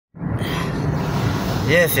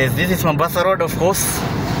Yes, yes, this is Mombasa Road, of course,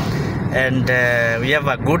 and we have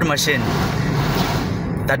a good machine,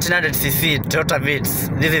 1300cc Toyota Vitz.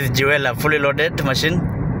 This is Jewel, a fully loaded machine,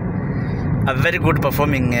 a very good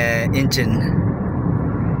performing engine.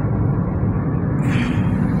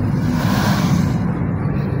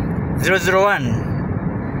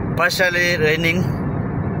 .001, partially raining.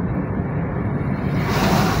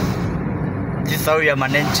 This is how we are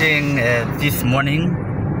managing this morning.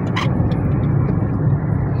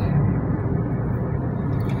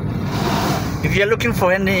 If you are looking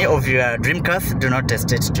for any of your dream cars, do not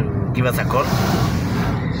hesitate to give us a call.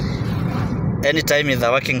 Anytime is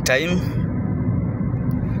a working time.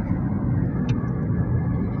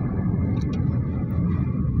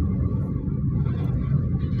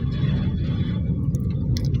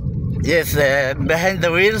 Yes, behind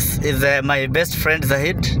the wheels is my best friend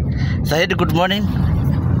Zahid. Zahid, good morning.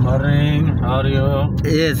 Morning, how are you?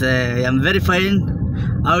 Yes, I am very fine.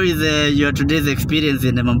 How is your today's experience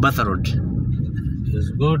in the Mombasa Road? It's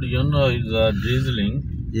good, you know, it's drizzling.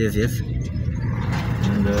 Yes, yes.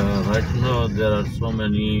 And right now there are so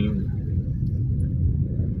many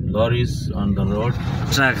lorries on the road.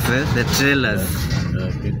 Trucks, the trailers.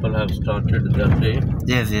 People have started their day.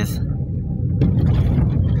 Yes, yes.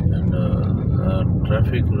 And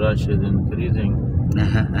traffic rush is increasing a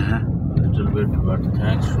little bit, but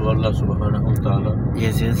thanks to Allah subhanahu wa ta'ala.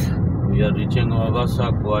 Yes, yes. We are reaching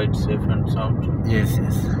MOMBASA quite safe and sound. Yes,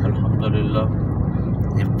 yes. Alhamdulillah.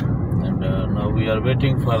 Yep. And now we are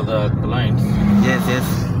waiting for the clients. Yes, yes.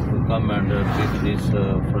 To come and pick this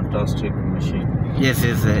fantastic machine. Yes,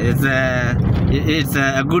 yes. It's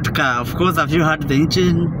a good car. Of course, have you heard the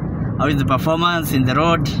engine? How is the performance in the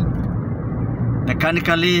road?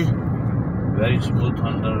 Mechanically? Very smooth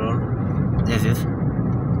on the road. Yes, yes.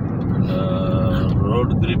 And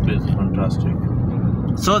road grip is fantastic.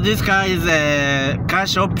 So this car is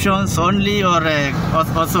cash options only, or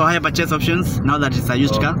also hire purchase options now that it's a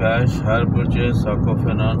used car? Cash, hire purchase,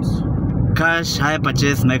 microfinance. Cash, hire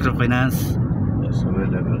purchase, microfinance. Yes,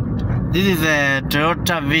 available. This is a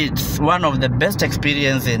Toyota Vitz, one of the best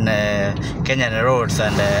experience in Kenyan roads,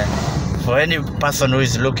 and for any person who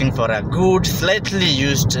is looking for a good, slightly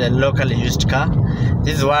used, locally used car,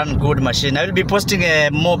 this is one good machine. I will be posting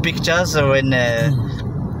more pictures when I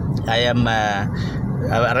am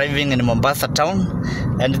arriving in Mombasa town,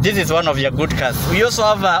 and this is one of your good cars. We also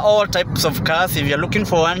have all types of cars. If you're looking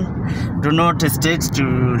for one, do not hesitate to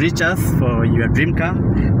reach us for your dream car.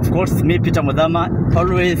 Of course, me, Peter Modama,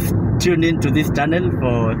 always tune in to this channel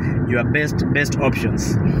for your best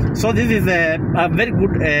options. So this is a very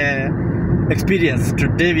good experience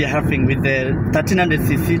today we are having with the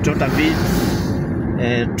 1300cc Toyota Vitz.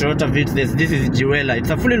 This is Jewel. It's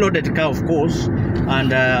a fully loaded car, of course,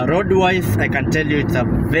 and road-wise, I can tell you it's a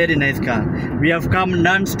very nice car. We have come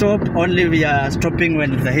non-stop. Only we are stopping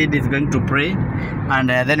when Zahid is going to pray, and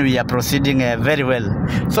then we are proceeding very well.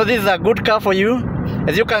 So this is a good car for you.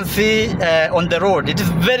 As you can see on the road, it is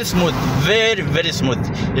very smooth, very, very smooth.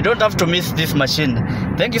 You don't have to miss this machine.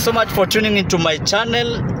 Thank you so much for tuning into my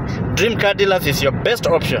channel. Dream Car Dealers is your best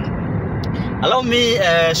option. Allow me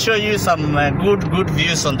show you some good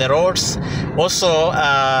views on the roads. Also,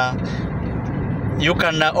 you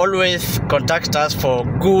can always contact us for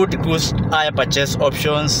good hire purchase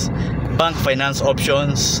options, bank finance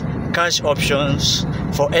options, cash options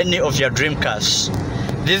for any of your dream cars.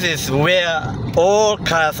 This is where all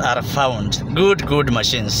cars are found. Good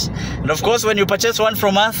machines. And of course, when you purchase one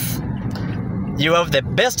from us, you have the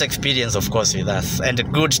best experience, of course, with us, and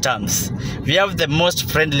good terms. We have the most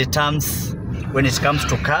friendly terms when it comes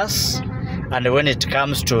to cars and when it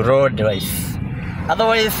comes to roadways.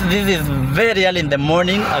 Otherwise, this is very early in the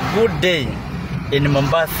morning, a good day in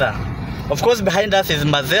Mombasa. Of course, behind us is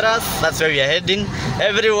Mazeras. That's where we are heading.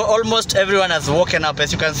 Almost everyone has woken up.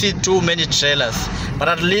 As you can see, too many trailers. But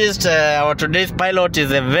at least our today's pilot is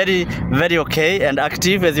very okay and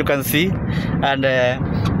active, as you can see. And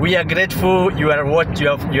we are grateful you are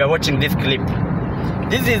watching this clip.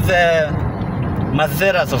 This is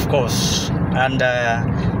Mazeras, of course. And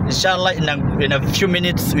inshallah, in a few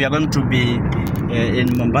minutes, we are going to be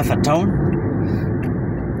in Mombasa town.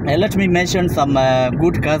 Let me mention some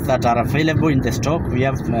good cars that are available in the stock. We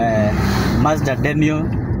have Mazda Demio,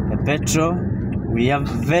 Petro. We have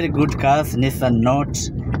very good cars, Nissan Note.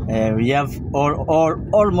 We have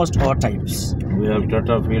almost all types. We have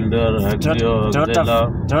Toyota Fielder, Axio,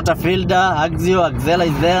 Toyota Fielder, Axio, Axela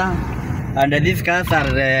is there. And these cars are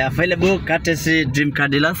available courtesy Dream Car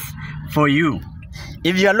Dealers for you.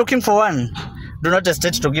 If you are looking for one, do not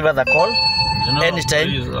hesitate to give us a call anytime.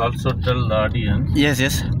 Please also tell the audience.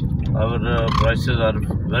 Yes. Our prices are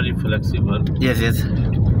very flexible. Yes, yes.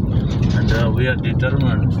 And we are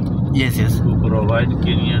determined Yes, yes. to provide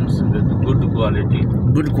Kenyans with good quality.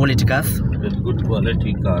 Good quality cars. With good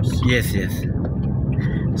quality cars. Yes, yes.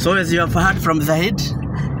 So as you have heard from Zahid,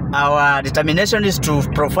 our determination is to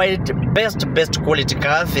provide best quality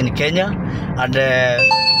cars in Kenya, and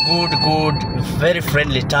good, very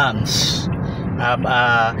friendly terms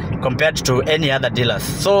compared to any other dealers.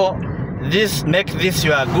 So make this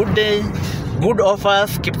your good day, good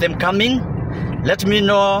offers, keep them coming. Let me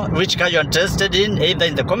know which car you're interested in, either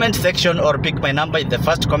in the comment section or pick my number in the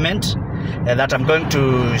first comment that I'm going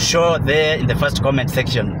to show there in the first comment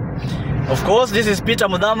section. Of course, this is Peter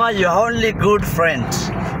Mudama, your only good friend.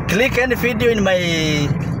 Click any video in my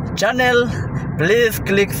channel. Please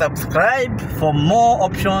click subscribe for more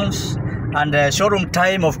options and showroom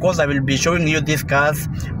time. Of course, I will be showing you these cars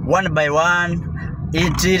one by one,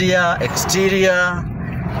 interior, exterior,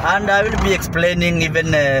 and I will be explaining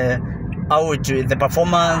even how the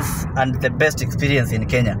performance and the best experience in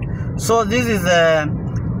Kenya. So this is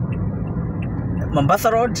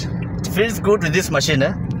Mombasa Road. It feels good with this machine,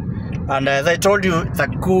 and as I told you, it's a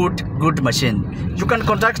good machine. You can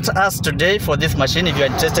contact us today for this machine if you are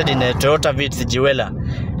interested in a Toyota Vitz Jewela,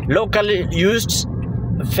 locally used,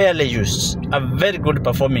 fairly used, a very good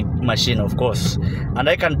performing machine, of course. And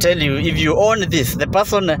I can tell you, if you own this, the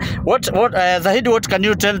person, Zahid, what can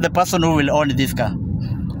you tell the person who will own this car?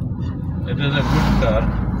 It is a good car,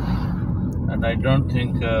 and I don't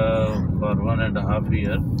think for 1.5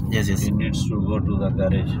 years he needs to go to the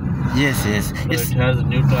garage. Yes, yes. So it has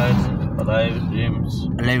new tires, alloy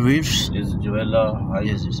rims, is Jewela,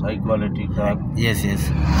 high quality car. Yes, yes.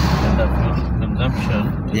 And the fuel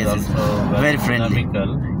consumption is also very friendly.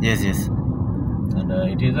 Yes, yes. And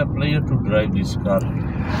it is a pleasure to drive this car.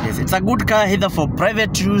 Yes, it's a good car either for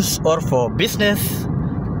private use or for business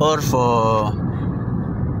or for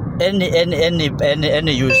any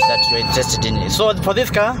use that you're interested in. So for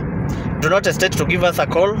this car, do not hesitate to give us a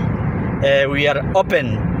call. We are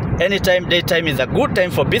open anytime. Daytime is a good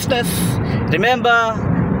time for business. Remember,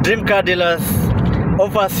 Dream Car Dealers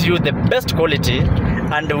offers you the best quality,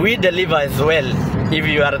 and we deliver as well. If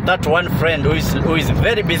you are that one friend who is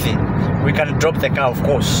very busy, we can drop the car, of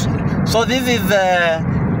course. So this is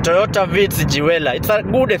Toyota Vitz Jewela. It's a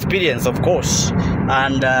good experience, of course,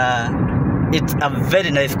 and it's a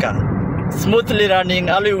very nice car, smoothly running,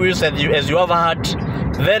 alloy wheels as you have heard,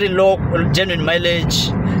 very low genuine mileage,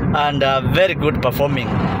 and a very good performing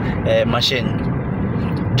machine.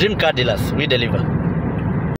 Dream Car Dealers, we deliver.